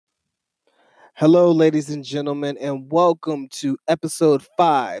Hello, ladies and gentlemen, and welcome to episode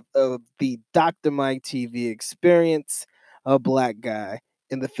 5 of the Dr. Mike TV experience, a black guy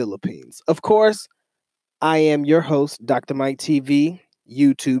in the Philippines. Of course, I am your host, Dr. Mike TV,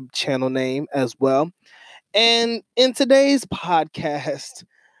 YouTube channel name as well. And in today's podcast,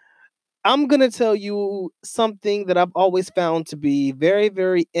 I'm going to tell you something that I've always found to be very,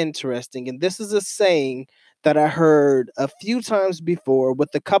 very interesting. And this is a saying that I heard a few times before with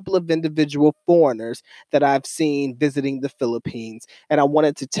a couple of individual foreigners that I've seen visiting the Philippines. And I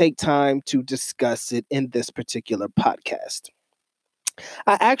wanted to take time to discuss it in this particular podcast.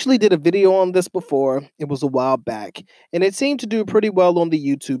 I actually did a video on this before, it was a while back, and it seemed to do pretty well on the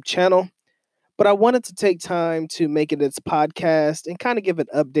YouTube channel. But I wanted to take time to make it its podcast and kind of give an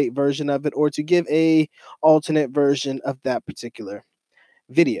update version of it or to give a alternate version of that particular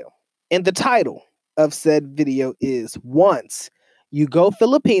video. And the title of said video is Once You Go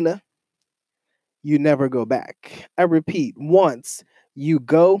Filipina, You Never Go Back. I repeat, once you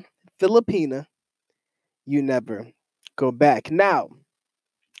go Filipina, you never go back. Now,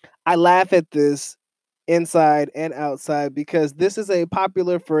 I laugh at this inside and outside because this is a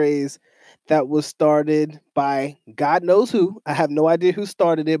popular phrase that was started by God knows who. I have no idea who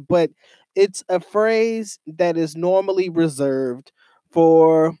started it, but it's a phrase that is normally reserved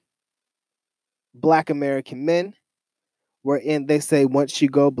for Black American men, wherein they say, once you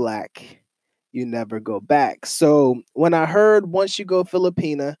go black, you never go back. So when I heard once you go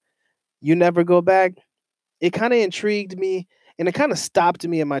Filipina, you never go back, it kind of intrigued me and it kind of stopped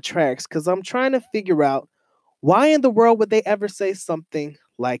me in my tracks because I'm trying to figure out why in the world would they ever say something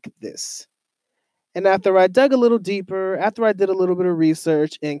like this? And after I dug a little deeper, after I did a little bit of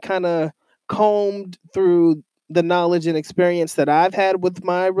research and kind of combed through the knowledge and experience that I've had with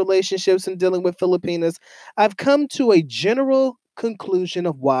my relationships and dealing with Filipinas, I've come to a general conclusion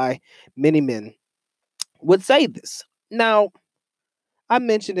of why many men would say this. Now, I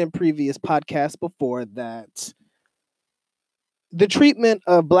mentioned in previous podcasts before that the treatment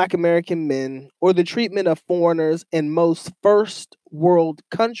of Black American men or the treatment of foreigners in most first world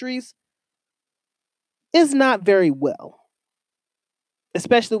countries is not very well,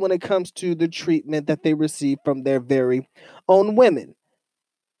 especially when it comes to the treatment that they receive from their very own women.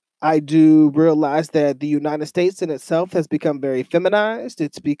 I do realize that the United States in itself has become very feminized.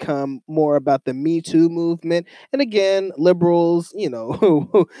 It's become more about the Me Too movement. And again, liberals, in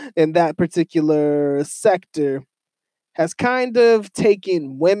that particular sector has kind of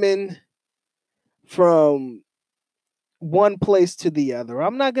taken women from one place to the other.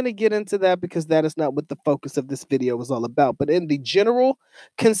 I'm not going to get into that because that is not what the focus of this video is all about. But in the general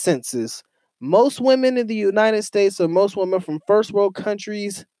consensus, most women in the United States or most women from first world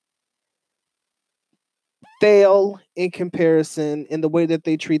countries fail in comparison in the way that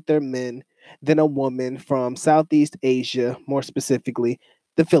they treat their men than a woman from Southeast Asia, more specifically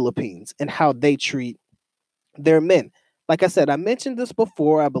the Philippines, and how they treat their men. Like I said, I mentioned this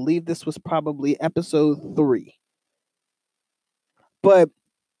before. I believe this was probably episode 3. But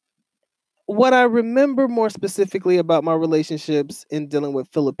what I remember more specifically about my relationships in dealing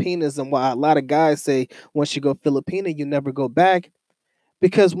with Filipinas and why a lot of guys say once you go Filipina, you never go back.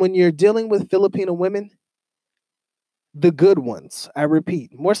 Because when you're dealing with Filipino women, the good ones, I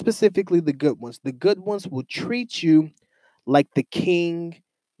repeat, more specifically, the good ones will treat you like the king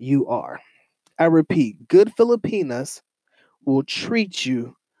you are. I repeat, good Filipinas will treat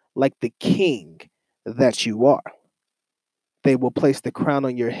you like the king that you are. They will place the crown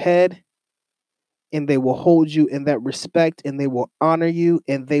on your head and they will hold you in that respect and they will honor you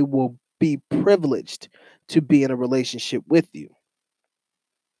and they will be privileged to be in a relationship with you.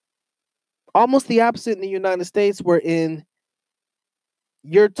 Almost the opposite in the United States, wherein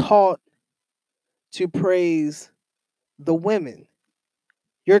you're taught to praise the women.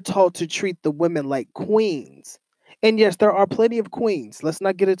 You're taught to treat the women like queens. And yes, there are plenty of queens. Let's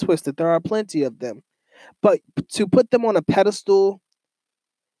not get it twisted. There are plenty of them. But to put them on a pedestal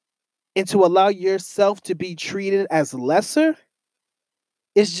and to allow yourself to be treated as lesser,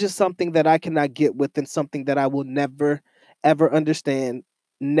 it's just something that I cannot get with and something that I will never ever understand.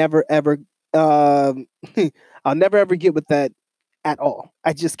 Never ever um I'll never ever get with that at all.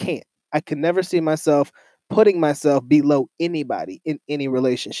 I just can't. I can never see myself putting myself below anybody in any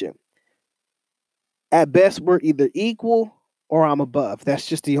relationship. At best, we're either equal or I'm above. That's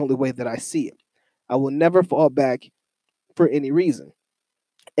just the only way that I see it. I will never fall back for any reason.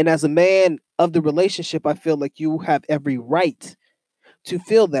 And as a man of the relationship, I feel like you have every right to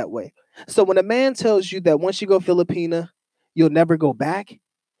feel that way. So when a man tells you that once you go Filipina, you'll never go back,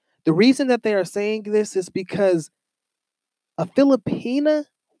 the reason that they are saying this is because a Filipina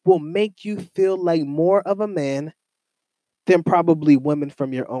will make you feel like more of a man than probably women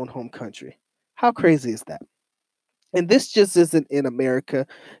from your own home country. How crazy is that? And this just isn't in America,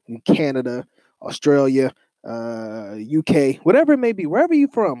 in Canada, Australia, UK, whatever it may be, wherever you're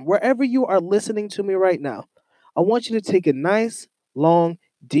from, wherever you are listening to me right now. I want you to take a nice, long,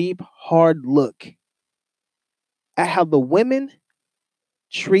 deep, hard look at how the women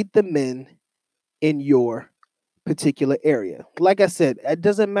treat the men in your particular area. Like I said, it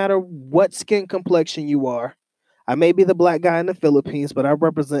doesn't matter what skin complexion you are. I may be the black guy in the Philippines, but I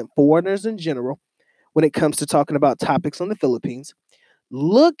represent foreigners in general when it comes to talking about topics on the Philippines.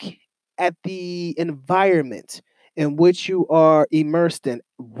 Look at the environment in which you are immersed in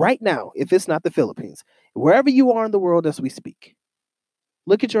right now, if it's not the Philippines, wherever you are in the world as we speak.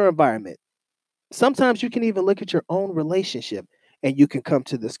 Look at your environment. Sometimes you can even look at your own relationship and you can come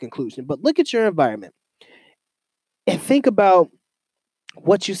to this conclusion. But look at your environment and think about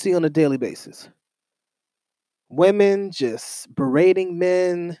what you see on a daily basis. Women just berating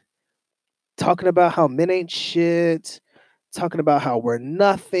men, talking about how men ain't shit, talking about how we're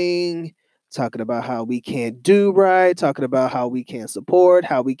nothing, talking about how we can't do right, talking about how we can't support,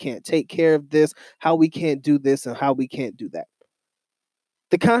 how we can't take care of this, how we can't do this, and how we can't do that.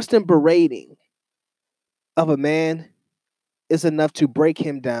 The constant berating of a man is enough to break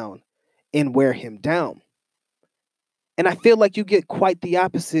him down and wear him down. And I feel like you get quite the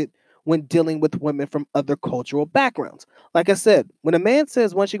opposite when dealing with women from other cultural backgrounds. Like I said, when a man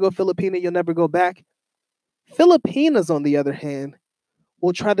says once you go Filipina, you'll never go back, Filipinas, on the other hand,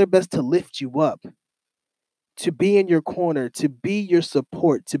 will try their best to lift you up, to be in your corner, to be your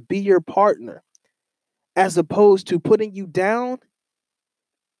support, to be your partner, as opposed to putting you down.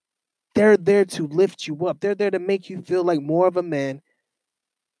 They're there to lift you up. They're there to make you feel like more of a man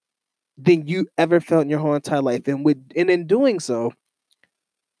than you ever felt in your whole entire life. And in doing so,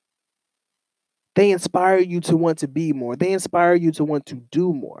 they inspire you to want to be more. They inspire you to want to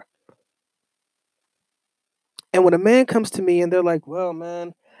do more. And when a man comes to me and they're like, well,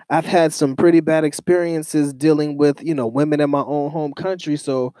 man, I've had some pretty bad experiences dealing with, women in my own home country.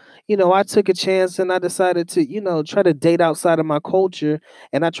 So, I took a chance and I decided to, try to date outside of my culture.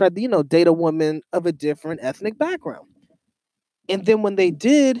 And I tried to, date a woman of a different ethnic background. And then when they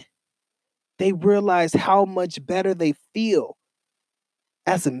did, they realized how much better they feel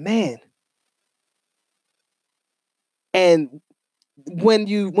as a man. And when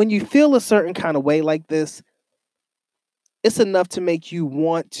you feel a certain kind of way like this, it's enough to make you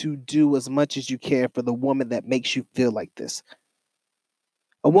want to do as much as you can for the woman that makes you feel like this.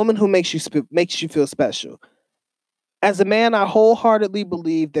 A woman who makes you feel special. As a man, I wholeheartedly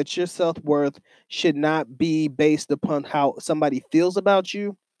believe that your self-worth should not be based upon how somebody feels about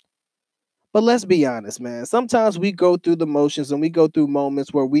you. But let's be honest, man. Sometimes we go through the motions and we go through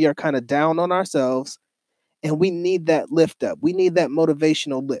moments where we are kind of down on ourselves and we need that lift up. We need that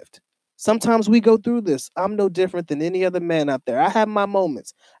motivational lift. Sometimes we go through this. I'm no different than any other man out there. I have my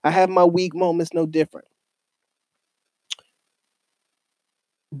moments. I have my weak moments, no different.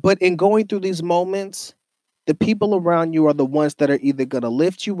 But in going through these moments, the people around you are the ones that are either going to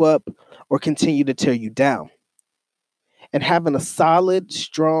lift you up or continue to tear you down. And having a solid,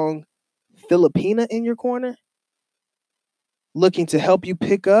 strong Filipina in your corner, looking to help you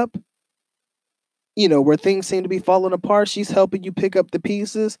pick up, where things seem to be falling apart, she's helping you pick up the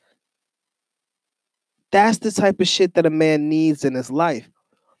pieces. That's the type of shit that a man needs in his life.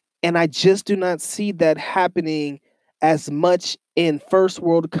 And I just do not see that happening as much in first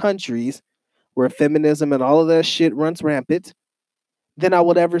world countries where feminism and all of that shit runs rampant than I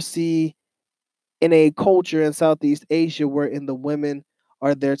would ever see in a culture in Southeast Asia wherein the women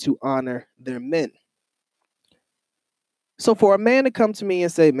are there to honor their men. So for a man to come to me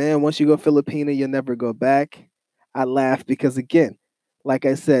and say, man, once you go Filipina, you'll never go back, I laugh because, again, like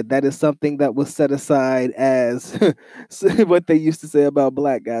I said, that is something that was set aside as what they used to say about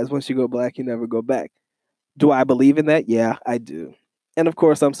black guys. Once you go black, you never go back. Do I believe in that? Yeah, I do. And of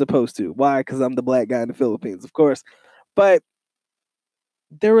course, I'm supposed to. Why? Because I'm the black guy in the Philippines, of course. But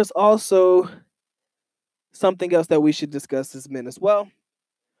there is also something else that we should discuss as men as well,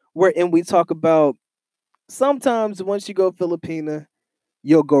 wherein we talk about sometimes once you go Filipina,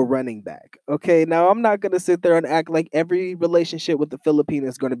 you'll go running back. Okay, now I'm not going to sit there and act like every relationship with the Filipino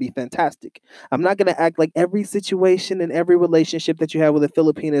is going to be fantastic. I'm not going to act like every situation and every relationship that you have with a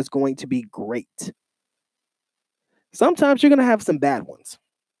Filipino is going to be great. Sometimes you're going to have some bad ones.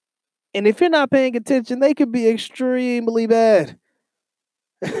 And if you're not paying attention, they could be extremely bad.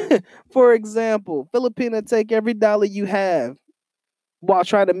 For example, Filipina take every dollar you have while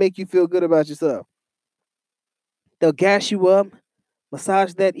trying to make you feel good about yourself. They'll gas you up.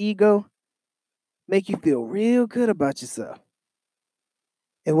 massage that ego, make you feel real good about yourself.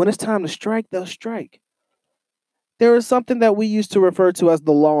 And when it's time to strike, they'll strike. There is something that we used to refer to as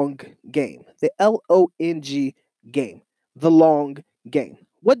the long game, the LONG game, the long game.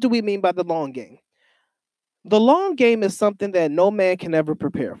 What do we mean by the long game? The long game is something that no man can ever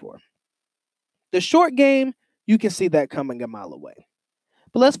prepare for. The short game, you can see that coming a mile away.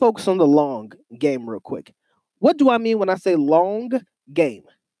 But let's focus on the long game real quick. What do I mean when I say long game?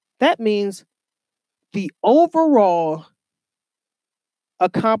 That means the overall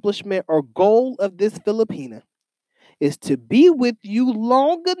accomplishment or goal of this Filipina is to be with you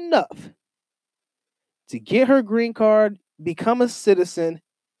long enough to get her green card, become a citizen,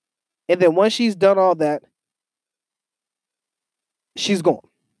 and then once she's done all that, she's gone.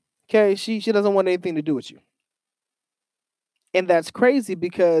 Okay, she doesn't want anything to do with you. And that's crazy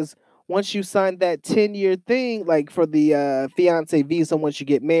because once you sign that 10-year thing, like for the fiance visa, once you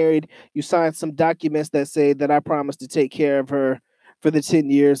get married, you sign some documents that say that I promise to take care of her for the 10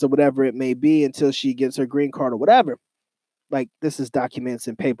 years or whatever it may be until she gets her green card or whatever. Like, this is documents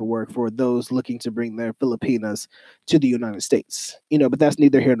and paperwork for those looking to bring their Filipinas to the United States. But that's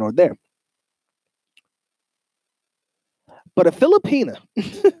neither here nor there. But a Filipina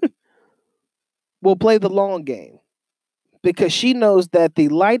will play the long game because she knows that the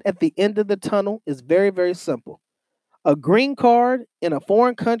light at the end of the tunnel is very, very simple. A green card in a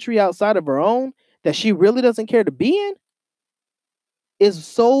foreign country outside of her own that she really doesn't care to be in is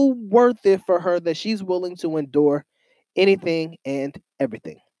so worth it for her that she's willing to endure anything and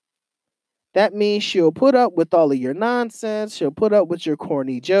everything. That means she'll put up with all of your nonsense. She'll put up with your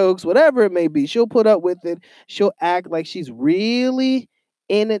corny jokes, whatever it may be. She'll put up with it. She'll act like she's really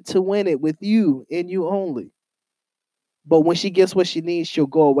in it to win it with you and you only. But when she gets what she needs, she'll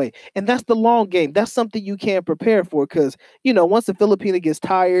go away. And that's the long game. That's something you can't prepare for because, once a Filipina gets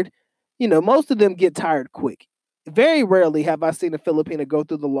tired, most of them get tired quick. Very rarely have I seen a Filipina go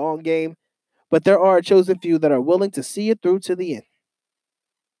through the long game, but there are a chosen few that are willing to see it through to the end.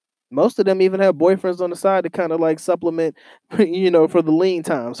 Most of them even have boyfriends on the side to kind of like supplement, for the lean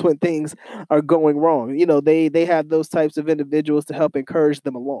times when things are going wrong. They have those types of individuals to help encourage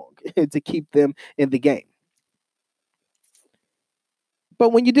them along and to keep them in the game. But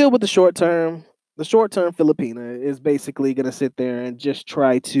when you deal with the short term Filipina is basically going to sit there and just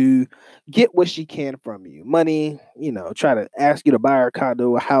try to get what she can from you. Money, try to ask you to buy her a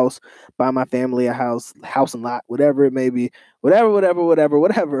condo, a house, buy my family a house and lot, whatever it may be,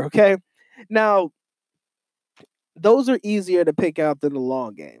 whatever. Okay. Now, those are easier to pick out than the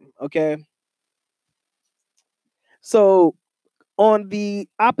long game. Okay. So, on the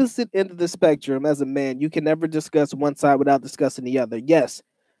opposite end of the spectrum, as a man, you can never discuss one side without discussing the other. Yes,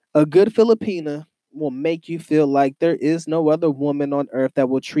 a good Filipina will make you feel like there is no other woman on earth that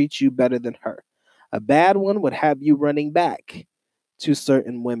will treat you better than her. A bad one would have you running back to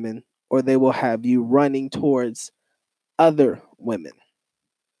certain women, or they will have you running towards other women.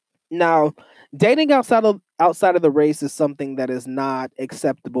 Now, dating outside of the race is something that is not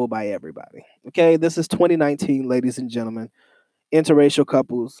acceptable by everybody. Okay, this is 2019, ladies and gentlemen. Interracial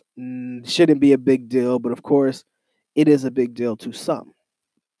couples shouldn't be a big deal, but of course, it is a big deal to some.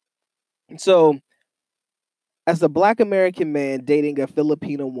 So, as a Black American man dating a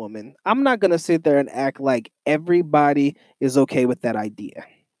Filipino woman, I'm not going to sit there and act like everybody is okay with that idea.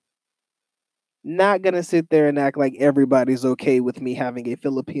 Not going to sit there and act like everybody's okay with me having a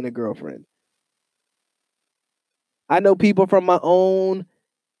Filipina girlfriend. I know people from my own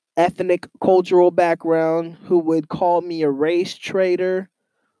ethnic cultural background who would call me a race traitor,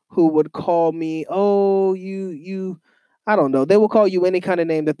 who would call me, oh, you, I don't know. They will call you any kind of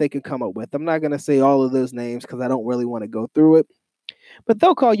name that they could come up with. I'm not going to say all of those names because I don't really want to go through it. But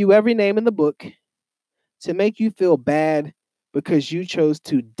they'll call you every name in the book to make you feel bad because you chose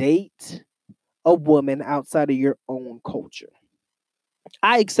to date a woman outside of your own culture.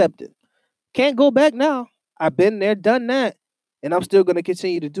 I accept it. Can't go back now. I've been there, done that, and I'm still going to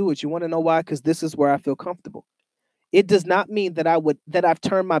continue to do it. You want to know why? Because this is where I feel comfortable. It does not mean that I've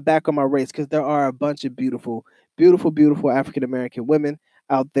turned my back on my race because there are a bunch of beautiful, beautiful, beautiful African American women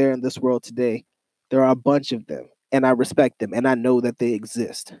out there in this world today. There are a bunch of them, and I respect them, and I know that they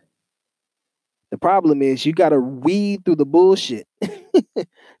exist. The problem is you got to weed through the bullshit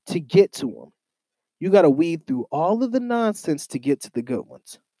to get to them. You got to weed through all of the nonsense to get to the good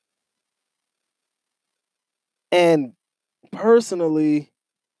ones. And personally,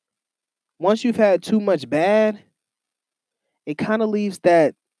 once you've had too much bad, it kind of leaves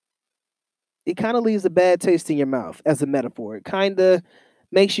that it kind of leaves a bad taste in your mouth as a metaphor. It kind of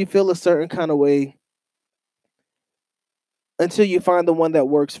makes you feel a certain kind of way until you find the one that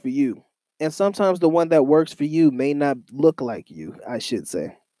works for you. And sometimes the one that works for you may not look like you, I should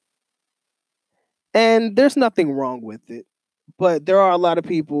say. And there's nothing wrong with it. But there are a lot of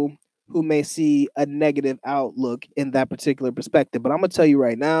people who may see a negative outlook in that particular perspective. But I'm going to tell you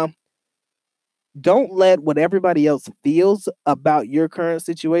right now, don't let what everybody else feels about your current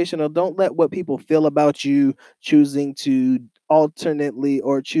situation, or don't let what people feel about you choosing to alternately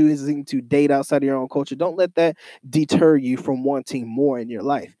or choosing to date outside of your own culture, don't let that deter you from wanting more in your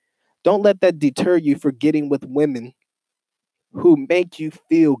life. Don't let that deter you for getting with women who make you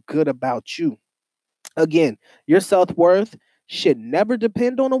feel good about you. Again, your self-worth should never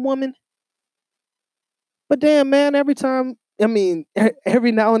depend on a woman. But damn, man, every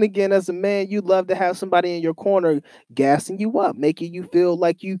now and again, as a man, you love to have somebody in your corner gassing you up, making you feel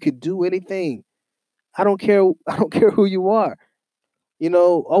like you could do anything. I don't care. I don't care who you are. I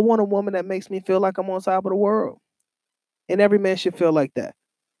want a woman that makes me feel like I'm on top of the world, and every man should feel like that.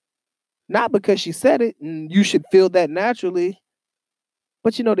 Not because she said it, and you should feel that naturally.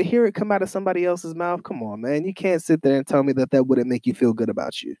 But to hear it come out of somebody else's mouth, come on, man. You can't sit there and tell me that wouldn't make you feel good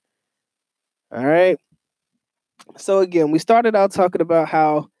about you. All right. So again, we started out talking about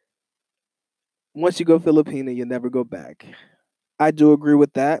how once you go Filipino, you never go back. I do agree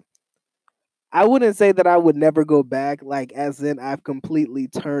with that. I wouldn't say that I would never go back, like as in I've completely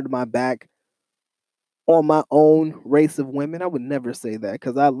turned my back on my own race of women. I would never say that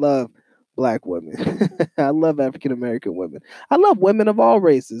because I love black women. I love African American women. I love women of all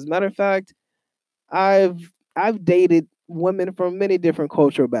races. Matter of fact, I've dated women from many different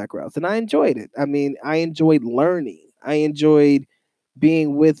cultural backgrounds, and I enjoyed it. I enjoyed learning. I enjoyed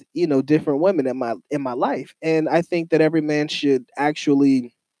being with different women in my life, and I think that every man should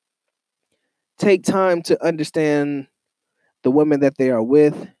actually take time to understand the women that they are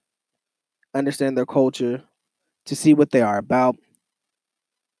with, understand their culture, to see what they are about,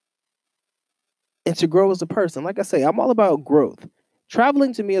 and to grow as a person. Like I say, I'm all about growth.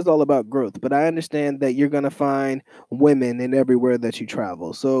 Traveling to me is all about growth, but I understand that you're going to find women in everywhere that you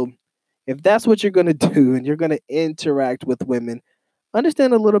travel. So if that's what you're going to do and you're going to interact with women,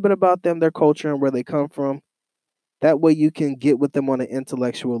 understand a little bit about them, their culture, and where they come from. That way you can get with them on an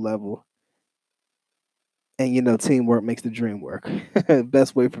intellectual level. And teamwork makes the dream work.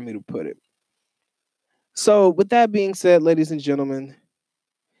 Best way for me to put it. So, with that being said, ladies and gentlemen,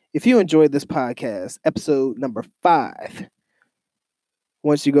 if you enjoyed this podcast, episode number 5,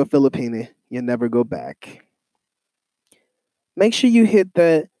 once you go Filipino, you never go back. Make sure you hit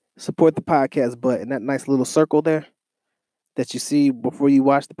that support the podcast button, that nice little circle there that you see before you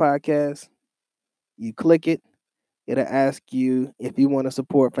watch the podcast. You click it. It'll ask you if you want to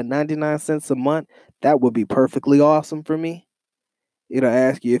support for 99 cents a month. That would be perfectly awesome for me. It'll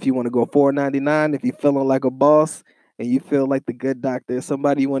ask you if you want to go $4.99, if you're feeling like a boss and you feel like the good doctor is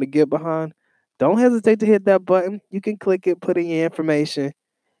somebody you want to get behind. Don't hesitate to hit that button. You can click it, put in your information,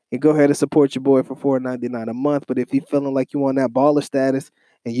 and go ahead and support your boy for $4.99 a month. But if you're feeling like you want that baller status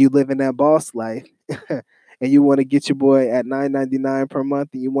and you live in that boss life and you want to get your boy at $9.99 per month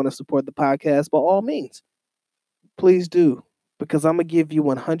and you want to support the podcast, by all means, please do. Because I'm going to give you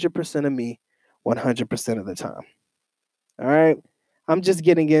 100% of me 100% of the time. All right? I'm just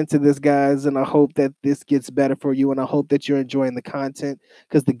getting into this, guys, and I hope that this gets better for you, and I hope that you're enjoying the content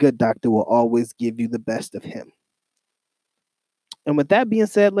because the good doctor will always give you the best of him. And with that being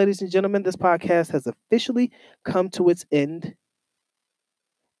said, ladies and gentlemen, this podcast has officially come to its end.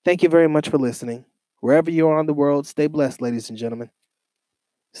 Thank you very much for listening. Wherever you are in the world, stay blessed, ladies and gentlemen.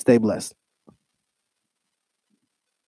 Stay blessed.